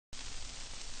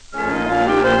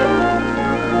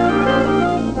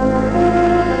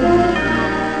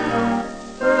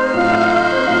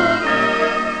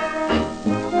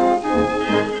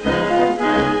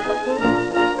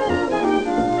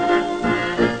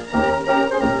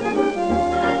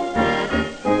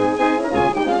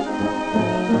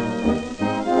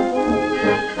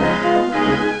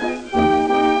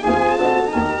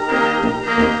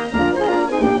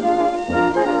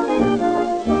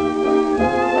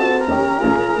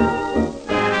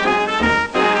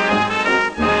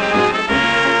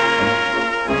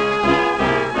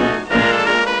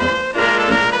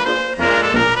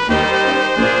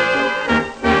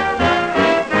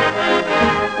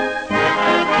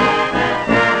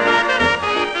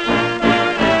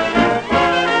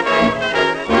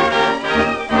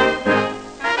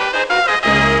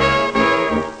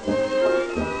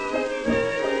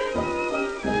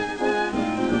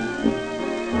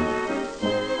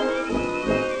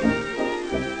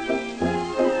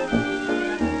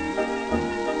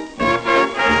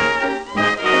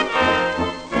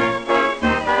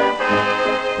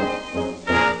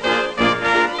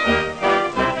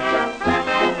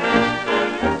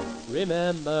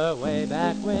Remember way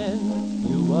back when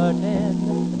you were 10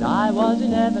 and I was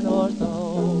 11 or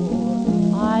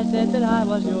so. I said that I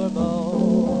was your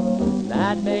beau.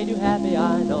 That made you happy,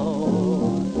 I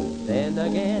know. Then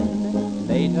again,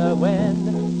 later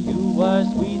when you were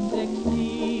sweet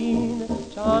 16,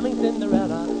 charming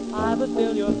Cinderella, I was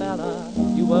still your fella.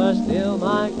 You were still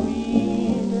my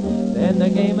queen. Then there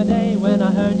came a day when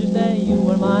I heard you say you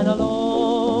were mine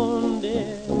alone,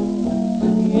 dear.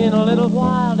 In a little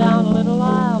while, down a little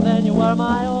aisle, then you were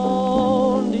my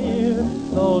own, dear.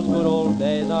 Those good old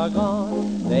days are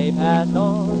gone, they passed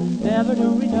on, never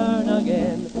to return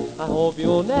again. I hope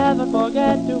you'll never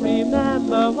forget to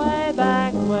remember way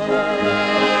back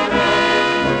when.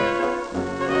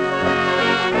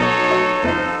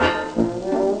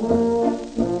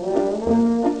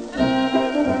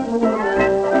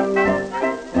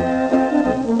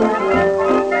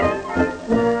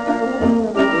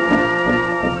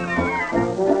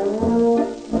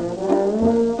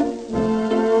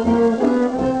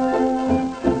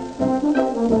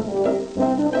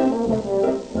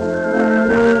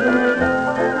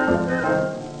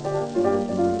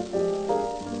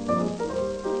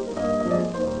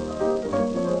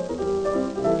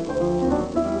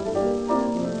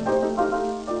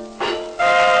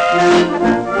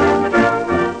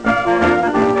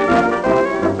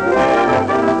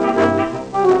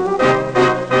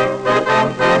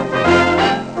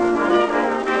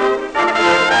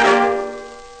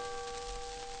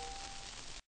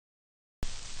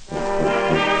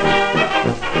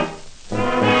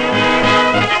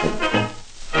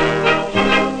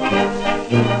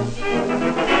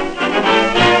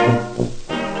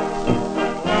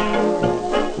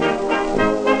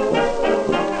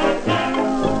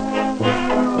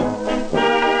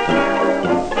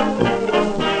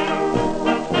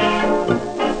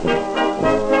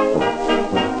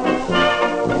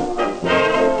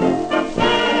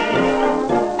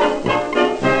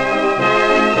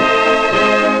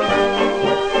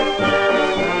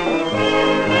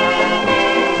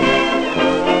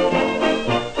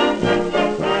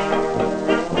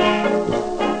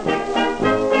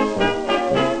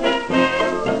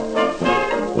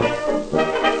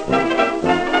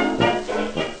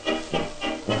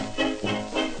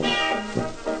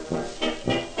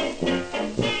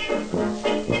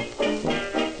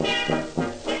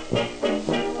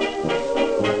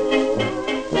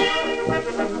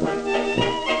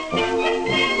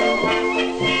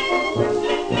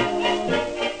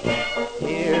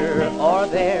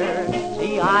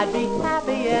 I'd be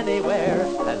happy anywhere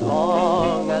as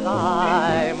long as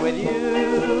I'm with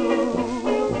you.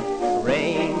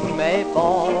 Rain may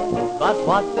fall, but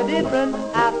what's the difference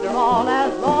after all,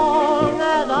 as long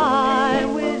as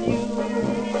I'm with you?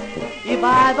 If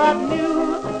I but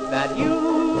knew that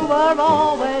you were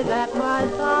always at my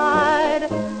side,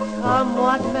 come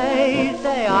what may,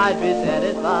 say I'd be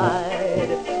satisfied.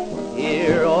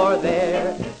 Here or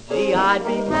there, gee, I'd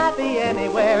be happy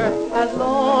anywhere as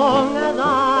long as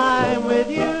I'm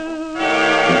with you.